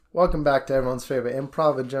Welcome back to everyone's favorite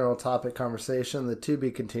improv and general topic conversation, the To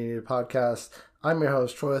Be Continued podcast. I'm your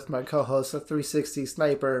host, Troy, with my co-host, the 360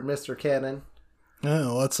 sniper, Mr. Cannon.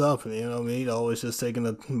 Yeah, what's up? You know me, always just taking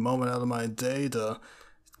a moment out of my day to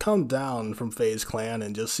come down from FaZe Clan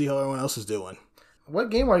and just see how everyone else is doing. What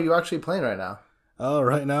game are you actually playing right now?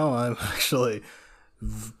 Right now I'm actually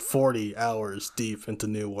 40 hours deep into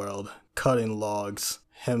New World, cutting logs,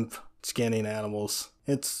 hemp, scanning animals.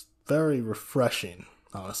 It's very refreshing,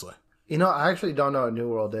 honestly. You know, I actually don't know what New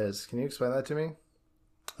World is. Can you explain that to me?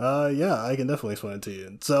 Yeah, I can definitely explain it to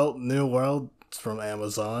you. So, New World from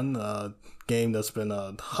Amazon, game that's been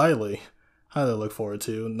highly look forward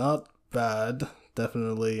to. Not bad,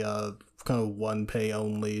 definitely kind of one pay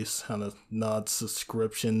only, kind of not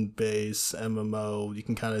subscription based MMO. You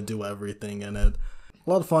can kind of do everything in it. A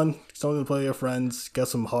lot of fun, something to play with your friends, get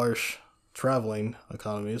some harsh traveling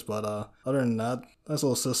economies, but other than that, nice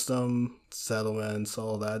little system, settlements,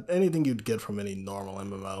 all that. Anything you'd get from any normal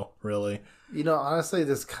MMO, really. You know, honestly,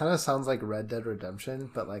 this kind of sounds like Red Dead Redemption,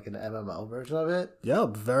 but like an MMO version of it. Yeah,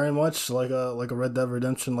 very much like a Red Dead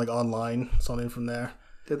Redemption, like online, something from there.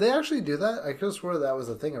 Did they actually do that? I could have swore that was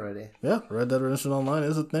a thing already. Yeah, Red Dead Redemption Online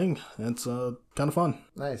is a thing. It's kind of fun.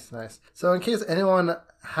 Nice. So in case anyone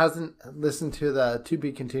hasn't listened to the To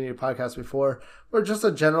Be Continued podcast before, we're just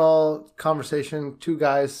a general conversation, two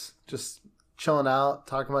guys just chilling out,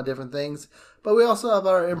 talking about different things. But we also have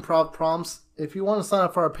our improv prompts. If you want to sign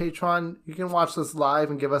up for our Patreon, you can watch this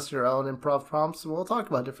live and give us your own improv prompts. We'll talk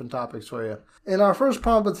about different topics for you. And our first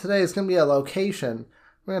prompt of today is going to be a location.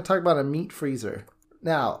 We're going to talk about a meat freezer.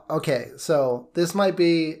 Now, okay, so this might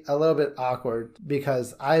be a little bit awkward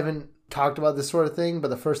because I haven't talked about this sort of thing, but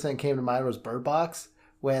the first thing that came to mind was Bird Box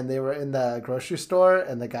when they were in the grocery store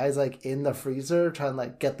and the guy's like in the freezer trying to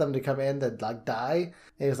like get them to come in to like die.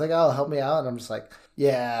 And he's like, oh, help me out. And I'm just like,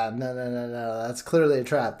 yeah, no, that's clearly a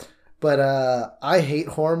trap. But I hate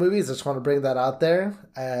horror movies. I just want to bring that out there.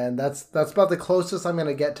 And that's about the closest I'm going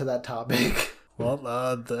to get to that topic.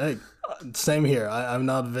 Well, hey, same here. I'm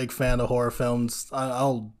not a big fan of horror films.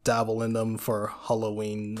 I'll dabble in them for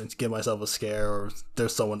Halloween to give myself a scare, or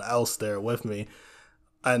there's someone else there with me.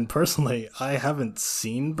 And personally, I haven't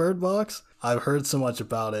seen Bird Box. I've heard so much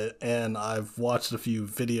about it, and I've watched a few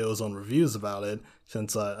videos on reviews about it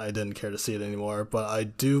since I didn't care to see it anymore. But I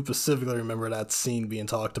do specifically remember that scene being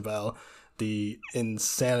talked about, the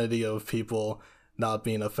insanity of people not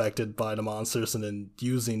being affected by the monsters and then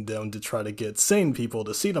using them to try to get sane people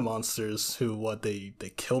to see the monsters who, they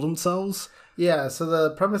kill themselves? Yeah, so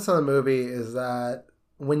the premise of the movie is that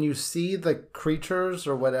when you see the creatures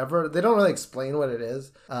or whatever, they don't really explain what it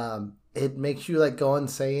is. It makes you like go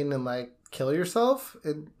insane and like kill yourself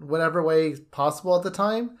in whatever way possible at the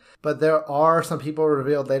time. But there are some people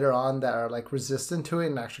revealed later on that are like resistant to it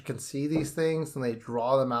and actually can see these things, and they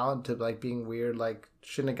draw them out to like being weird like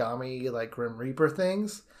Shinigami, like Grim Reaper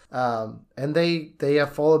things. And they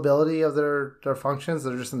have full ability of their functions.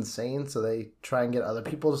 They're just insane, so they try and get other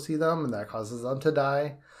people to see them, and that causes them to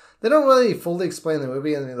die. They don't really fully explain the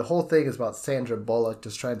movie, and the whole thing is about Sandra Bullock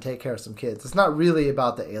just trying to take care of some kids. It's not really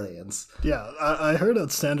about the aliens. Yeah, I heard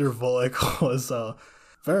that Sandra Bullock was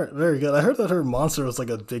very, very good. I heard that her monster was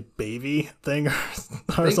like a big baby thing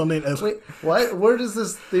or something. Wait, what? Where does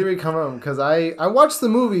this theory come from? Because I watched the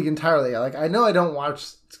movie entirely. Like, I know I don't watch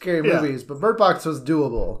scary movies, but Bird Box was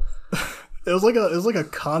doable. It was like a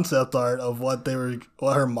concept art of what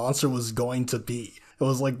her monster was going to be. It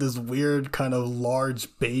was like this weird kind of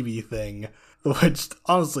large baby thing, which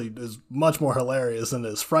honestly is much more hilarious than it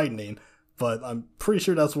is frightening. But I'm pretty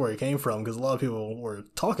sure that's where it came from because a lot of people were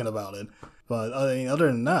talking about it. But I mean, other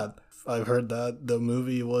than that, I've heard that the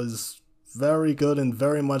movie was very good and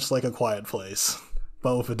very much like A Quiet Place,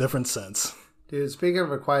 but with a different sense. Dude, speaking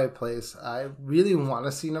of A Quiet Place, I really want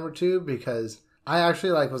to see number 2 because I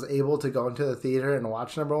actually was able to go into the theater and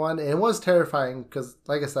watch number 1. And it was terrifying because,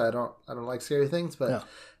 like I said, I don't like scary things, but yeah.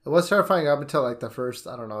 It was terrifying up until the first,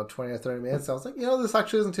 20 or 30 minutes. I was like, this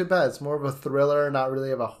actually isn't too bad. It's more of a thriller, not really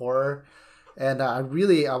of a horror. And I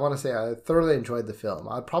want to say I thoroughly enjoyed the film.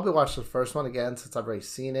 I'd probably watch the first one again since I've already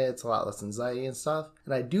seen it. It's a lot less anxiety and stuff.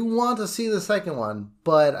 And I do want to see the second one,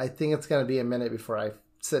 but I think it's going to be a minute before I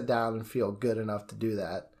sit down and feel good enough to do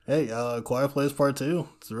that. Hey, Quiet Place Part 2.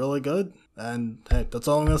 It's really good. And hey, that's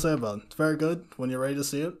all I'm going to say about it. It's very good. When you're ready to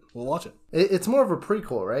see it, we'll watch it. It's more of a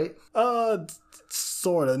prequel, right?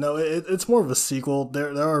 Sort of. No, it's more of a sequel. There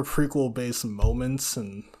are prequel-based moments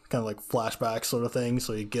and kind of like flashback sort of thing.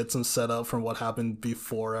 So you get some setup from what happened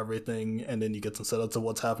before everything, and then you get some setup to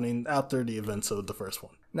what's happening after the events of the first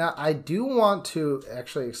one. Now, I do want to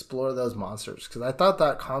actually explore those monsters because I thought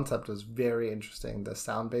that concept was very interesting, the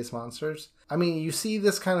sound-based monsters. I mean, you see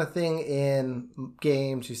this kind of thing in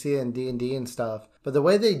games, you see it in D&D and stuff, but the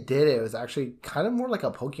way they did it was actually kind of more like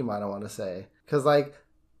a Pokemon, I want to say. Because, like,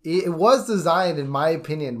 it was designed, in my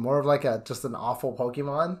opinion, more of like just an awful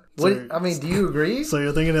Pokemon. I mean, do you agree? So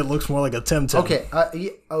you're thinking it looks more like a Temtem? Okay,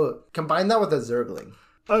 combine that with a Zergling.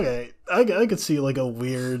 Okay, I could see like a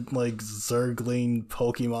weird like Zergling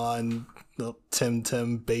Pokemon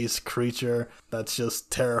Temtem-based creature that's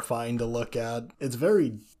just terrifying to look at. It's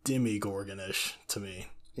very Demogorgon-ish to me.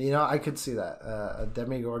 You know, I could see that. A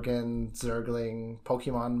Demogorgon, Zergling,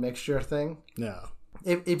 Pokemon mixture thing. Yeah.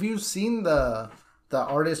 If you've seen the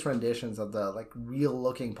artist renditions of the like real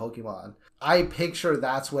looking Pokemon, I picture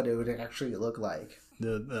that's what it would actually look like.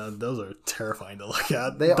 Those are terrifying to look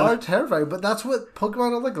at. They are terrifying, but that's what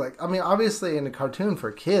Pokemon will look like. I mean, obviously in a cartoon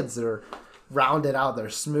for kids, they're rounded out, they're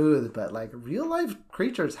smooth, but like real life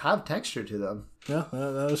creatures have texture to them. Yeah,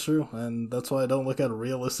 that is true, and that's why I don't look at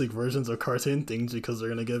realistic versions of cartoon things, because they're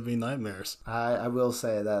gonna give me nightmares. I will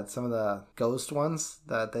say that some of the ghost ones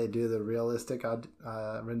that they do the realistic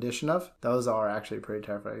rendition of, those are actually pretty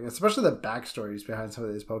terrifying, especially the backstories behind some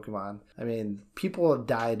of these Pokemon. I mean, people have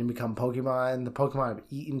died and become Pokemon. The Pokemon have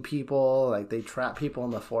eaten people, like they trap people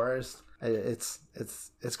in the forest. It's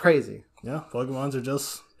crazy. Yeah, Pokemons are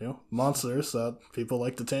just, monsters that people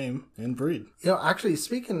like to tame and breed. Actually,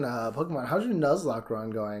 speaking of Pokemon, how's your Nuzlocke run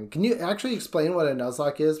going? Can you actually explain what a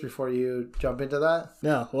Nuzlocke is before you jump into that?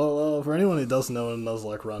 Yeah, well, for anyone who doesn't know what a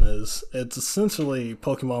Nuzlocke run is, it's essentially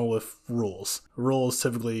Pokemon with rules. Rules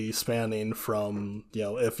typically spanning from,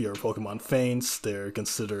 if your Pokemon faints, they're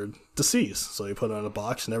considered deceased. So you put them in a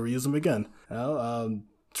box and never use them again.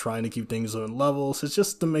 Trying to keep things on levels. It's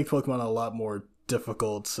just to make Pokemon a lot more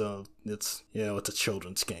difficult, so it's it's a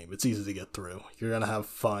children's game. It's easy to get through. You're gonna have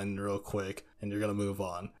fun real quick and you're gonna move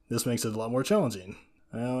on. This makes it a lot more challenging,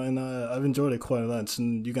 and I've enjoyed it quite a lot.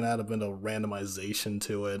 And you can add a bit of randomization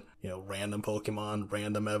to it, random Pokemon,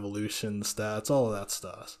 random evolution stats, all of that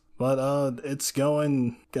stuff. But it's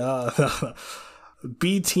going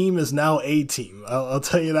B team is now A team. I'll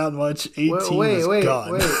tell you that much. A team is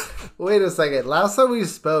gone. Wait a second. Last time we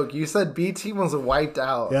spoke, you said B team was wiped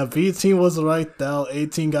out. Yeah, B team was wiped out. A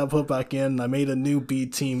team got put back in. I made a new B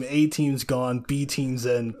team. A team's gone. B team's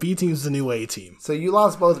in. B team's the new A team. So you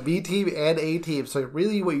lost both B team and A team. So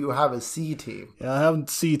really, what you have is C team. Yeah, I have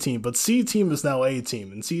C team, but C team is now A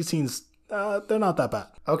team, and C team's they're not that bad.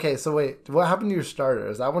 Okay, so wait, what happened to your starter?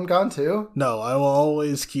 Is that one gone too? No, I will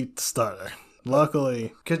always keep the starter.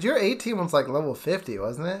 Luckily, because your A team was like level 50,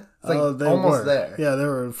 wasn't it? It's like they almost there. Yeah, they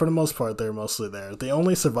were, for the most part, they were mostly there. The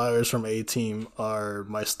only survivors from A team are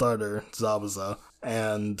my starter Zabuza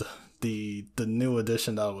and the new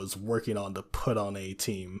addition that I was working on to put on A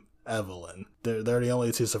team, Evelyn. They're the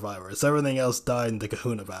only two survivors. Everything else died in the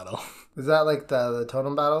Kahuna battle. Is that like the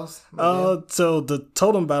totem battles? So the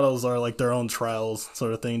totem battles are like their own trials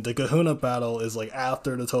sort of thing. The Kahuna battle is like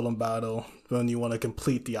after the totem battle. When you want to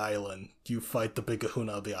complete the island, you fight the big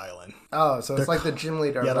Kahuna of the island. Oh, so it's like the gym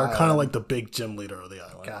leader. Yeah, they're kind of like the big gym leader of the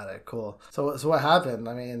island. Got it. Cool. So what happened?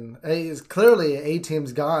 I mean, clearly A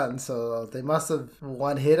team's gone, so they must have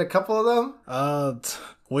one-hit a couple of them.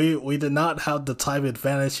 We did not have the type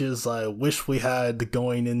advantages I wish we had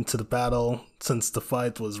going into the battle, since the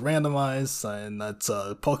fight was randomized, and that's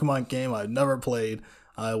a Pokemon game I've never played.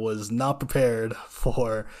 I was not prepared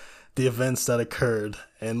for the events that occurred,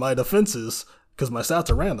 and my defenses, because my stats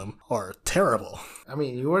are random, are terrible. I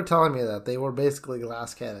mean, you were telling me that they were basically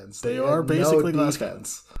glass cannons. They are basically glass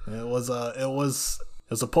cannons. It was a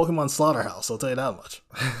Pokemon slaughterhouse, I'll tell you that much.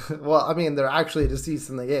 Well, I mean, they're actually deceased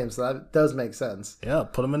in the game, so that does make sense. Yeah,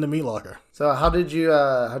 put them in the meat locker. So how'd you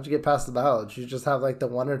get past the battle? Did you just have like the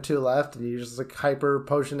one or two left, and you just like hyper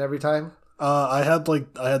potion every time? I had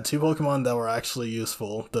two Pokemon that were actually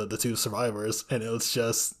useful, the two survivors, and it was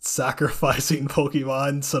just sacrificing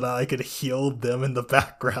Pokemon so that I could heal them in the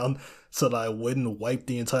background so that I wouldn't wipe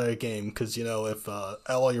the entire game, because if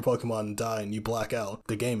all your Pokemon die and you black out,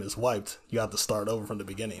 the game is wiped. You have to start over from the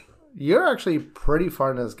beginning. You're actually pretty far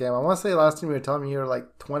in this game. I want to say last time you were telling me you were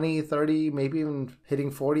like 20, 30, maybe even hitting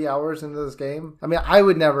 40 hours into this game. I mean, I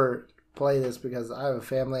would never play this because I have a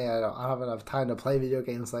family. I don't have enough time to play video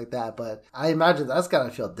games like that, but I imagine that's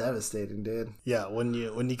gotta feel devastating, dude. Yeah, when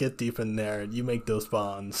you get deep in there, you make those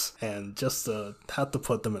bonds, and just have to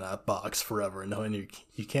put them in that box forever, knowing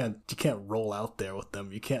you can't roll out there with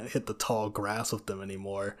them. You can't hit the tall grass with them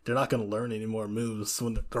anymore. They're not gonna learn any more moves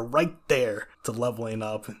when they're right there to leveling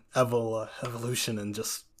up and evolution, and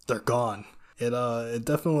just they're gone. It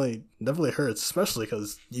definitely hurts, especially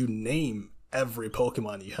because you name every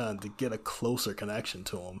Pokemon you had to get a closer connection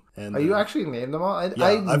to them. And Are you actually named them all?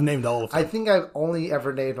 I've named all of them. I think I've only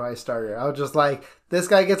ever named my starter. I was just like, this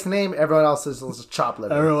guy gets a name, everyone else is just chop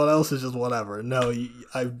liver. Everyone else is just whatever. No, you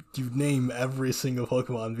name every single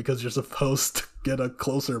Pokemon because you're supposed to get a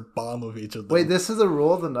closer bond with each of them. Wait, this is a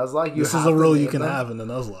rule of the Nuzlocke? This is a rule you can have in the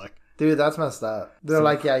Nuzlocke. Dude, that's messed up. They're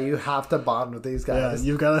like, yeah, you have to bond with these guys. Yeah,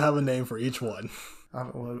 you've got to have a name for each one.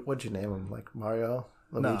 What'd you name them? Like Mario?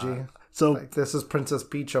 Luigi? Nah. So like, this is Princess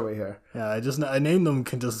Peach over here. Yeah, I named them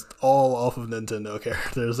just all off of Nintendo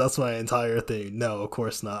characters. That's my entire thing. No, of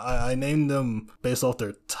course not. I named them based off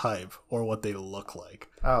their type or what they look like.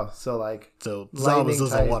 Oh, so like Zabuza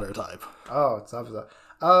is a water type. Oh, it's Zabuza.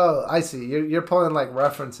 Oh, I see. You're pulling like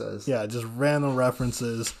references. Yeah, just random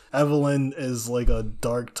references. Evelyn is like a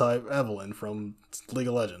dark type Evelyn from League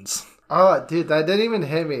of Legends. Oh, dude, that didn't even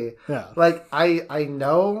hit me. Yeah. Like, I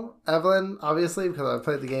know Evelyn, obviously, because I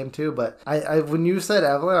played the game too, but I when you said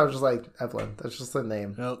Evelyn, I was just like, Evelyn, that's just a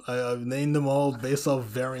name. I've named them all based off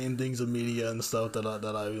varying things of media and stuff that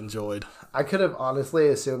I've enjoyed. I could have honestly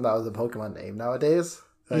assumed that was a Pokemon name nowadays.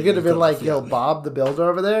 You could have been like, yo, Bob the Builder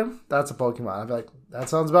over there, that's a Pokemon. I'd be like, that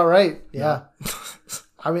sounds about right. Yeah.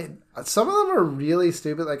 I mean, some of them are really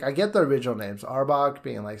stupid. Like, I get the original names. Arbok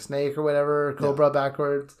being like snake or whatever, Cobra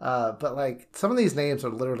backwards. But like, some of these names are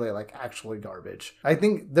literally like actually garbage. I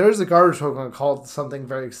think there's a garbage Pokemon called something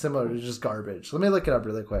very similar to just garbage. Let me look it up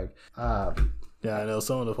really quick. Yeah, I know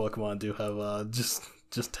some of the Pokemon do have just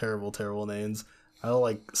terrible names. I know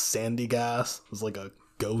like Sandygas was like a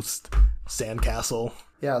ghost sandcastle.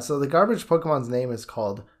 Yeah, so the garbage Pokemon's name is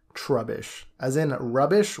called Trubbish, as in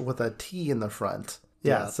rubbish with a T in the front.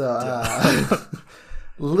 Yeah,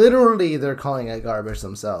 literally they're calling it garbage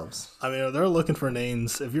themselves. I mean, they're looking for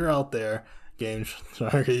names. If you're out there, Game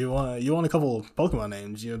Shark, you want a couple of Pokemon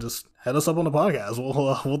names, just head us up on the podcast.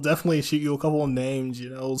 We'll definitely shoot you a couple of names,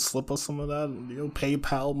 slip us some of that,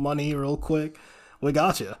 PayPal money real quick. We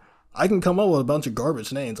got you. I can come up with a bunch of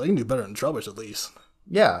garbage names. I can do better than Trubbish at least.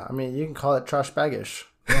 Yeah, I mean, you can call it Trash Baggish.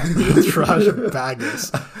 Trash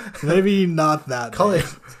Baggish. Maybe not that. Call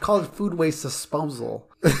it food waste disposal.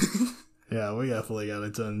 Yeah, we definitely got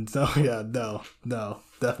it done. No,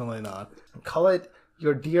 definitely not. Call it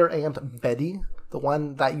your dear Aunt Betty, the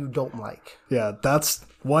one that you don't like. Yeah, that's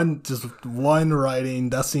just one writing.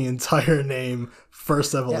 That's the entire name.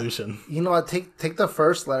 First evolution. Yeah. You know what? Take the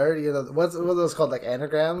first letter. What are those called? Like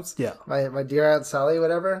anagrams? Yeah. My dear Aunt Sally,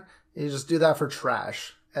 whatever. You just do that for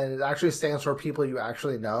trash. And it actually stands for people you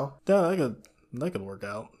actually know. Yeah, that could work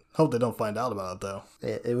out. Hope they don't find out about it, though.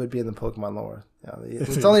 It would be in the Pokemon lore. Yeah,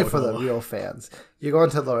 it's only for the real fans. You go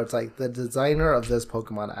into lore, it's like the designer of this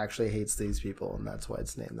Pokemon actually hates these people, and that's why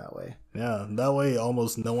it's named that way. Yeah, that way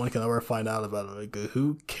almost no one can ever find out about it. Like,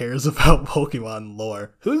 who cares about Pokemon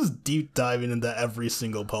lore? Who's deep diving into every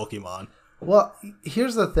single Pokemon? Well,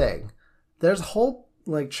 here's the thing. There's whole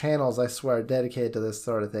channels, I swear, dedicated to this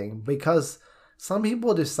sort of thing, because some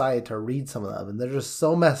people decide to read some of them, and they're just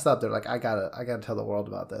so messed up. They're like, I gotta tell the world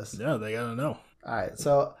about this. Yeah, they gotta know. All right,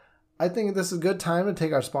 so I think this is a good time to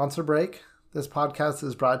take our sponsor break. This podcast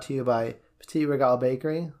is brought to you by Petit Regal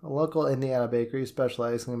Bakery, a local Indiana bakery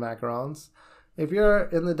specializing in macarons. If you're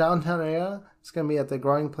in the downtown area, it's going to be at the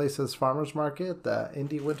Growing Places Farmers Market, the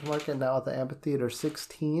Indy Winter Market, now at the Amphitheater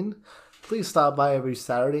 16. Please stop by every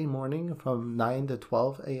Saturday morning from 9 to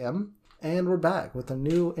 12 a.m. And we're back with a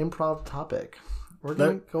new improv topic. We're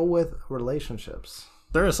going to go with relationships.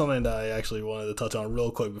 There is something that I actually wanted to touch on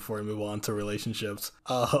real quick before we move on to relationships,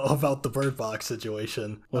 about the Bird Box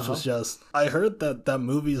situation, which was just, I heard that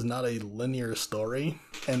movie is not a linear story,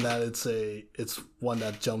 and that it's one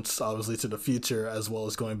that jumps obviously to the future as well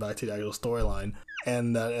as going back to the actual storyline,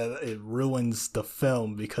 and that it ruins the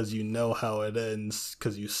film because you know how it ends,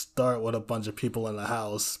 because you start with a bunch of people in the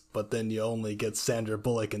house, but then you only get Sandra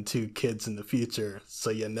Bullock and 2 kids in the future, so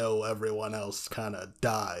you know everyone else kind of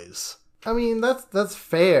dies. I mean, that's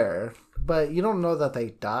fair, but you don't know that they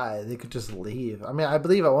die. They could just leave. I mean, I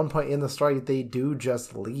believe at one point in the story, they do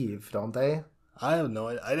just leave, don't they? I have no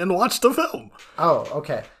idea. I didn't watch the film. Oh,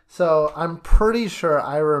 okay. So I'm pretty sure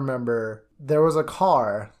I remember there was a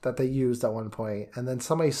car that they used at one point, and then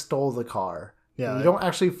somebody stole the car. Yeah, you don't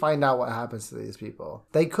actually find out what happens to these people.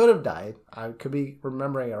 They could have died. I could be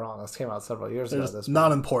remembering it wrong. This came out several years ago. It's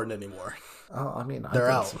not important anymore. Oh, I mean, they're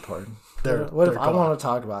out. It's important. What if I want to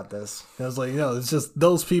talk about this? I was like, it's just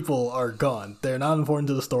those people are gone. They're not important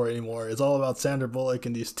to the story anymore. It's all about Sandra Bullock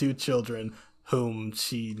and these 2 children whom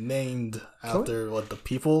she named after the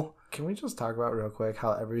people. Can we just talk about real quick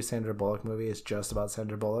how every Sandra Bullock movie is just about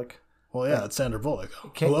Sandra Bullock? Well, yeah, it's Sandra Bullock.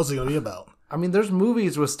 Who else is it going to be about? I mean, there's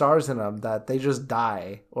movies with stars in them that they just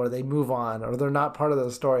die or they move on or they're not part of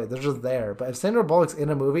the story. They're just there. But if Sandra Bullock's in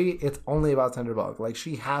a movie, it's only about Sandra Bullock. Like,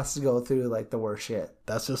 she has to go through, like, the worst shit.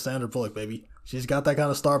 That's just Sandra Bullock, baby. She's got that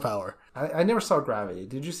kind of star power. I never saw Gravity.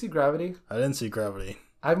 Did you see Gravity? I didn't see Gravity.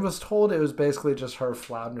 I was told it was basically just her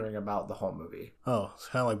floundering about the whole movie. Oh, it's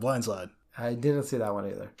kind of like Blindside. I didn't see that one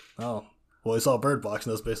either. Oh. Well, we saw Bird Box,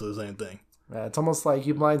 and that's basically the same thing. Yeah, it's almost like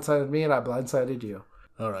you blindsided me and I blindsided you.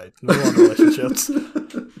 All right. Move on to relationships.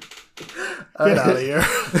 Get out of here.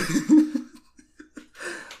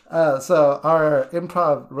 So our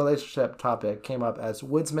improv relationship topic came up as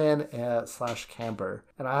woodsman / camper.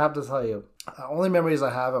 And I have to tell you, the only memories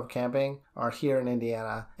I have of camping are here in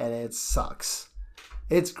Indiana, and it sucks.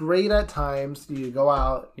 It's great at times. You go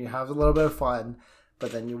out, you have a little bit of fun,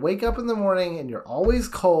 but then you wake up in the morning and you're always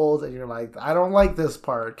cold and you're like, I don't like this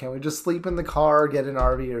part. Can we just sleep in the car or get an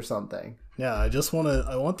RV or something? Yeah,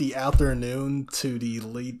 I want the afternoon to the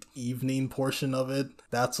late evening portion of it.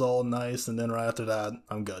 That's all nice, and then right after that,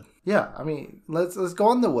 I'm good. Yeah, I mean, let's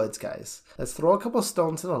go in the woods, guys. Let's throw a couple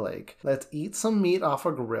stones in a lake. Let's eat some meat off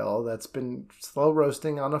a grill that's been slow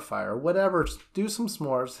roasting on a fire. Whatever, do some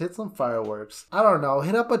s'mores, hit some fireworks. I don't know,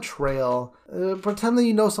 hit up a trail. Pretend that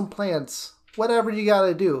you know some plants. Whatever you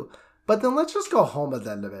gotta do. But then let's just go home at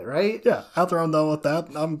the end of it, right? Yeah, after I'm done with that,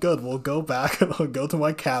 I'm good. We'll go back, we'll go to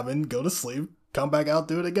my cabin, go to sleep, come back out,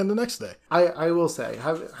 do it again the next day. I will say,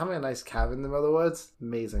 having a nice cabin in the middle of the woods,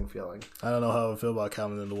 amazing feeling. I don't know how I feel about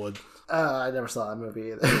Cabin in the Woods. I never saw that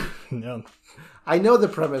movie either. Yeah. I know the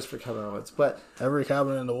premise for Cabin in the Woods, but... Every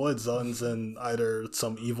Cabin in the Woods ends in either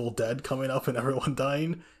some evil dead coming up and everyone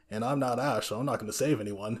dying, and I'm not Ash, so I'm not going to save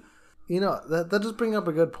anyone. You know, that just brings up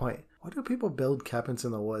a good point. Why do people build cabins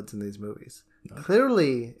in the woods in these movies? No.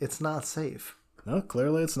 Clearly, it's not safe. No,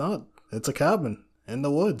 clearly it's not. It's a cabin in the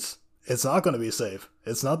woods. It's not going to be safe.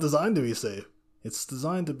 It's not designed to be safe. It's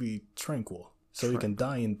designed to be tranquil, so you can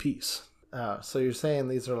die in peace. So you're saying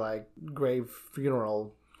these are like grave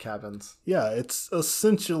funeral cabins? Yeah, it's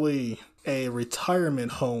essentially a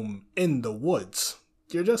retirement home in the woods.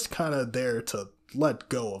 You're just kind of there to let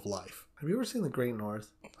go of life. Have you ever seen The Great North?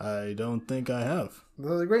 I don't think I have.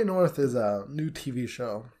 The Great North is a new TV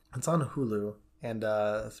show. It's on Hulu, and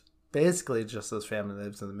it's basically just this family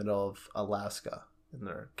lives in the middle of Alaska in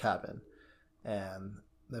their cabin, and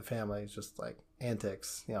the family is just like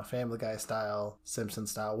antics, you know, Family Guy style, Simpson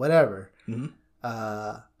style, whatever. Mm-hmm.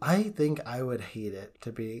 I think I would hate it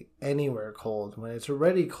to be anywhere cold when it's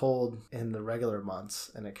already cold in the regular months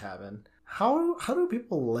in a cabin. How do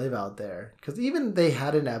people live out there? Because even they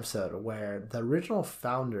had an episode where the original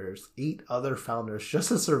founders ate other founders just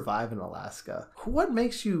to survive in Alaska. What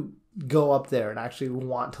makes you go up there and actually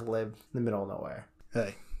want to live in the middle of nowhere?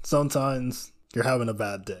 Hey, sometimes you're having a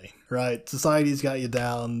bad day, right? Society's got you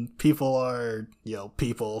down. People are,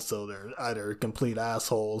 people, so they're either complete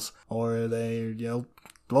assholes or they,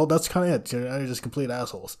 well, that's kind of it. You're just complete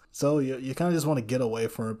assholes. So you kind of just want to get away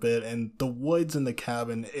from a bit, and the woods in the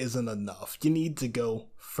cabin isn't enough. You need to go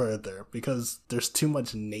further because there's too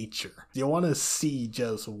much nature. You want to see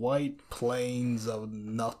just white plains of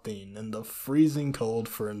nothing in the freezing cold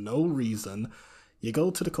for no reason. You go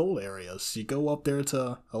to the cold areas. You go up there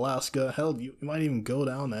to Alaska. Hell, you might even go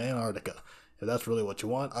down to Antarctica. If that's really what you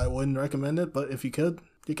want, I wouldn't recommend it, but if you could,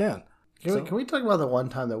 you can. Can we talk about the one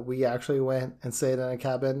time that we actually went and stayed in a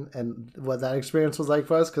cabin and what that experience was like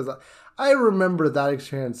for us? Because I remember that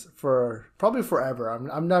experience for probably forever.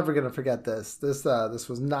 I'm never going to forget this. This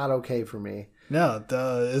was not okay for me. Yeah,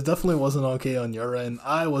 it definitely wasn't okay on your end.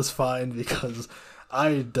 I was fine because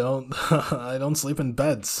I don't sleep in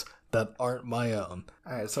beds that aren't my own.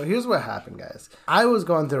 All right, so here's what happened, guys. I was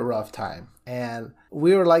going through a rough time, and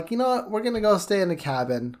we were like, you know what? We're going to go stay in the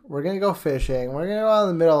cabin. We're going to go fishing. We're going to go out in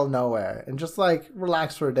the middle of nowhere and just, like,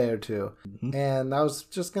 relax for a day or two. Mm-hmm. And that was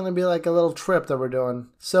just going to be, like, a little trip that we're doing.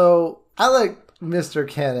 So I let Mr.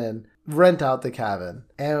 Cannon rent out the cabin.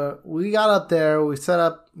 And we got up there. We set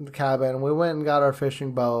up the cabin. We went and got our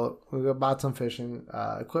fishing boat. We bought some fishing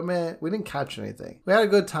equipment. We didn't catch anything. We had a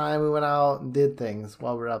good time. We went out and did things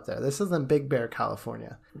while we were up there. This is in Big Bear,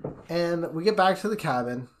 California. And we get back to the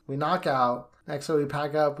cabin. We knock out. Next day we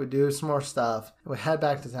pack up. We do some more stuff. We head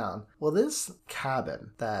back to town. Well, this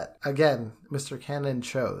cabin that, again, Mr. Cannon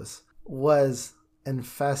chose was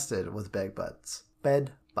infested with bed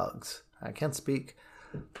bugs. I can't speak.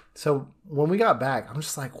 So when we got back, I'm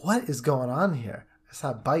just like, what is going on here? I just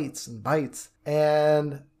had bites and bites.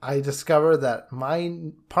 And I discovered that my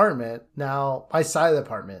apartment now, my side of the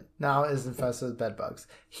apartment now is infested with bed bugs.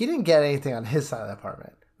 He didn't get anything on his side of the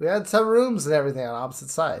apartment. We had 7 rooms and everything on opposite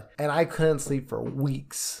side. And I couldn't sleep for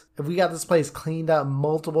weeks. If we got this place cleaned up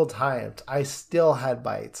multiple times, I still had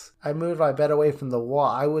bites. I moved my bed away from the wall.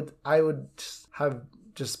 I would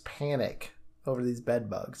just panic over these bed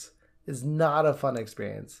bugs. It's not a fun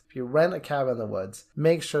experience. If you rent a cabin in the woods,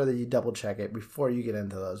 make sure that you double check it before you get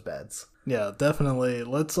into those beds. Yeah, definitely.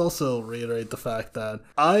 Let's also reiterate the fact that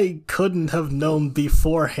I couldn't have known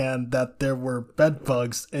beforehand that there were bed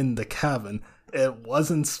bugs in the cabin. It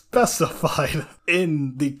wasn't specified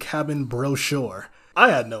in the cabin brochure. I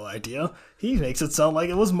had no idea. He makes it sound like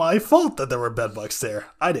it was my fault that there were bed bugs there.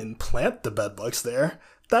 I didn't plant the bed bugs there.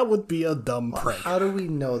 That would be a dumb prank. How do we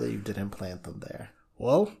know that you didn't plant them there?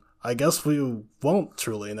 Well, I guess we won't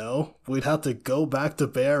truly know. We'd have to go back to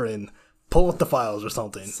Bear and pull up the files or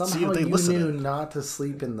something. Somehow see if they you knew in. not to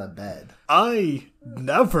sleep in the bed. I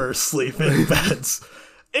never sleep in beds.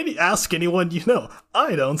 Ask anyone you know.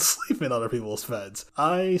 I don't sleep in other people's beds.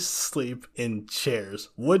 I sleep in chairs.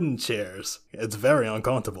 Wooden chairs. It's very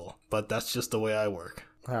uncomfortable, but that's just the way I work.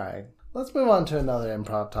 Alright. Let's move on to another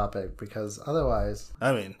improv topic, because otherwise,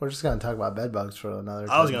 I mean, we're just going to talk about bed bugs for another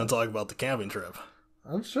time. I was going to talk about the camping trip.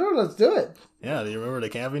 I'm sure, let's do it. Yeah, do you remember the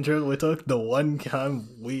camping trip we took? The one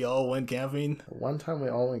time we all went camping? One time we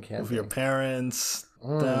all went camping. With your parents.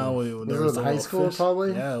 Was it in high school,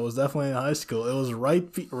 probably? Yeah, it was definitely in high school. It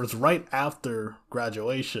was right after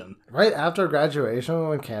graduation. Right after graduation we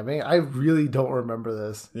went camping? I really don't remember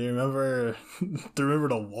this. Do you remember the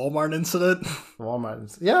Walmart incident? Walmart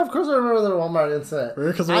incident. Yeah, of course I remember the Walmart incident.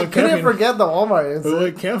 I couldn't forget the Walmart incident. We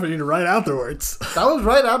went camping right afterwards. That was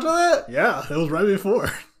right after that? Yeah, it was right before.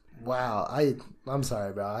 Wow, I'm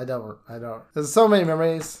sorry, bro. I don't. There's so many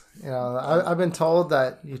memories. You know, I've been told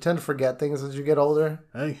that you tend to forget things as you get older.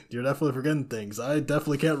 Hey, you're definitely forgetting things. I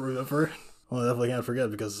definitely can't remember. Well, I definitely can't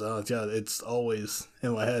forget because, it's always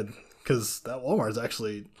in my head. Because that Walmart is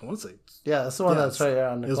actually, I want to say... Yeah, that's the one that's right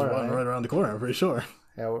around the corner. It's right around the corner, I'm pretty sure.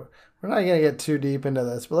 Yeah, we're not going to get too deep into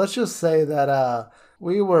this, but let's just say that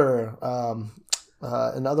we were,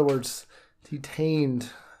 in other words,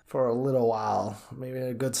 detained for a little while, maybe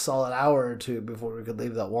a good solid hour or two before we could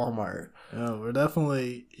leave that Walmart. Yeah, we're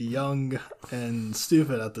definitely young and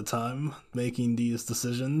stupid at the time making these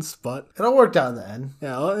decisions, but it all worked out in the end.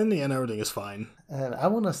 Yeah, well, in the end, everything is fine. And I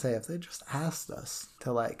want to say, if they just asked us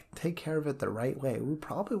to take care of it the right way, we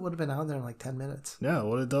probably would have been out there in 10 minutes. Yeah,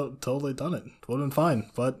 would have totally done it. Would have been fine,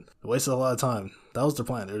 but it wasted a lot of time. That was their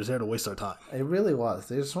plan. They were just here to waste our time. It really was.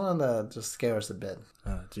 They just wanted to just scare us a bit.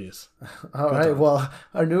 Jeez. All right. Well,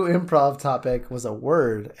 our new improv topic was a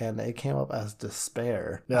word, and it came up as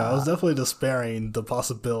despair. Yeah, I was definitely despairing the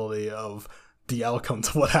possibility of the outcome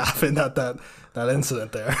to what happened at that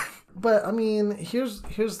incident there. But I mean, here's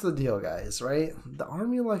the deal, guys. Right? The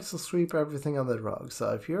army likes to sweep everything on the rug. So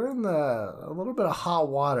if you're in a little bit of hot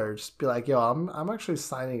water, just be like, "Yo, I'm actually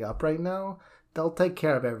signing up right now." They'll take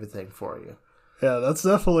care of everything for you. Yeah, that's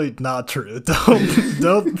definitely not true.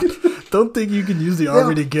 Don't think you can use the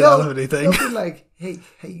army to get out of anything. They'll be like, hey,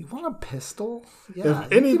 you want a pistol? Yeah.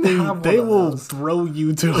 If anything, they will throw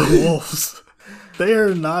you to the wolves. They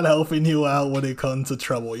are not helping you out when it comes to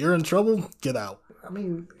trouble. You're in trouble, get out. I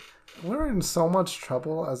mean, we're in so much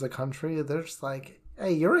trouble as a country. They're just like,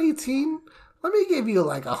 hey, you're 18? Let me give you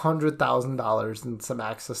 $100,000 and some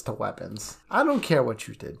access to weapons. I don't care what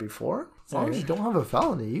you did before. As long as you don't have a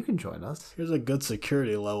felony, you can join us. Here's a good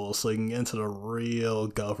security level so you can get into the real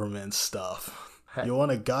government stuff. Hey. You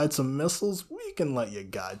want to guide some missiles? We can let you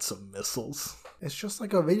guide some missiles. It's just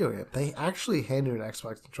like a video game. They actually hand you an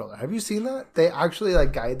Xbox controller. Have you seen that? They actually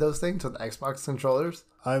guide those things with Xbox controllers.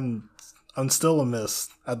 I'm still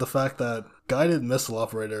amazed at the fact that guided missile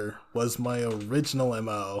operator was my original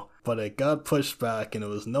MO, but it got pushed back and it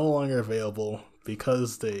was no longer available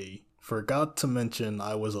because they forgot to mention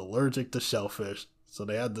I was allergic to shellfish, so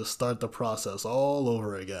they had to start the process all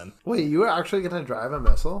over again. Wait, you were actually going to drive a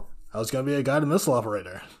missile? I was going to be a guided missile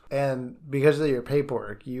operator. And because of your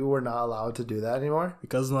paperwork, you were not allowed to do that anymore?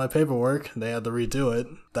 Because of my paperwork, they had to redo it.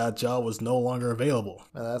 That job was no longer available.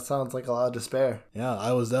 And that sounds like a lot of despair. Yeah,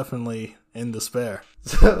 I was definitely in despair.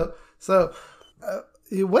 So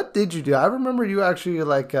what did you do? I remember you actually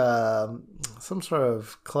some sort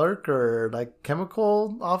of clerk or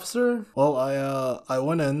chemical officer. Well, I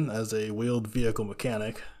went in as a wheeled vehicle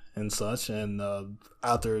mechanic and such, and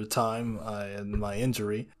after time and my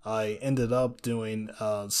injury, I ended up doing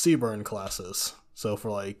CBRN classes. So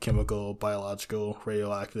for chemical, biological,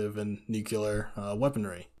 radioactive, and nuclear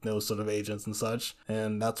weaponry, those sort of agents and such,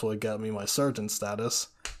 and that's what got me my sergeant status,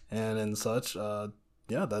 and such.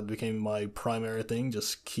 yeah, that became my primary thing,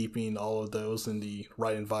 just keeping all of those in the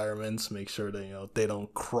right environments, make sure that, they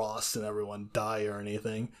don't cross and everyone die or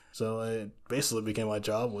anything. So it basically became my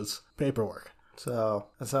job was paperwork. So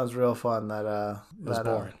that sounds real fun. That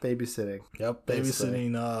boring. Babysitting. Yep,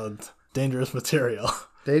 babysitting dangerous material.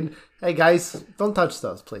 Hey guys, don't touch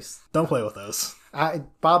those, please. Don't play with those.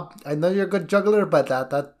 Bob, I know you're a good juggler,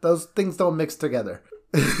 but those things don't mix together.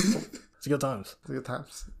 It's good times. It's good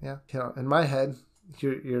times. Yeah. In my head,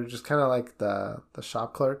 you're just kind of like the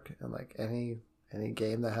shop clerk in like any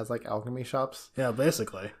game that has like alchemy shops. Yeah,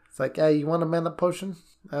 basically. It's like, hey, you want a mana potion?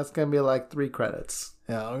 That's gonna be like 3 credits.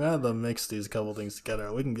 Yeah, I'm gonna have to mix these couple things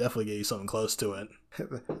together. We can definitely get you something close to it.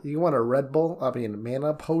 You want a Red Bull? I mean,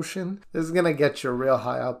 mana potion? This is gonna get you real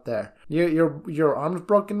high up there. Your arm's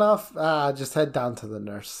broken off? Just head down to the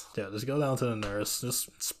nurse. Yeah, just go down to the nurse. Just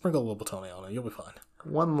sprinkle a little Batoni on it. You'll be fine.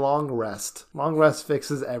 One long rest. Long rest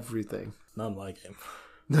fixes everything. Not in my game.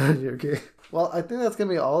 You're okay. Well, I think that's going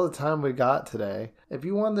to be all the time we got today. If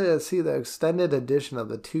you want to see the extended edition of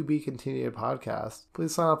the To Be Continued podcast,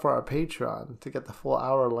 please sign up for our Patreon to get the full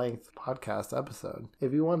hour-length podcast episode.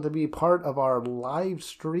 If you want to be part of our live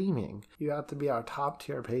streaming, you have to be our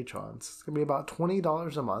top-tier patrons. It's going to be about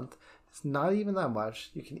 $20 a month. It's not even that much.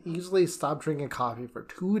 You can easily stop drinking coffee for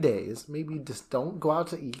 2 days. Maybe just don't go out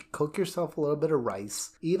to eat. Cook yourself a little bit of rice.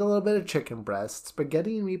 Eat a little bit of chicken breast.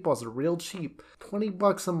 Spaghetti and meatballs are real cheap.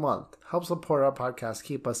 $20 a month. Help support our podcast.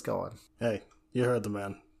 Keep us going. Hey, you heard the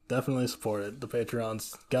man. Definitely support it. The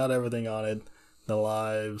Patreon's got everything on it. The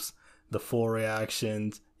lives, the full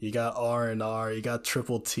reactions. You got R&R. You got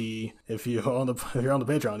Triple T. If you're on the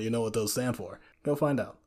Patreon, you know what those stand for. Go find out.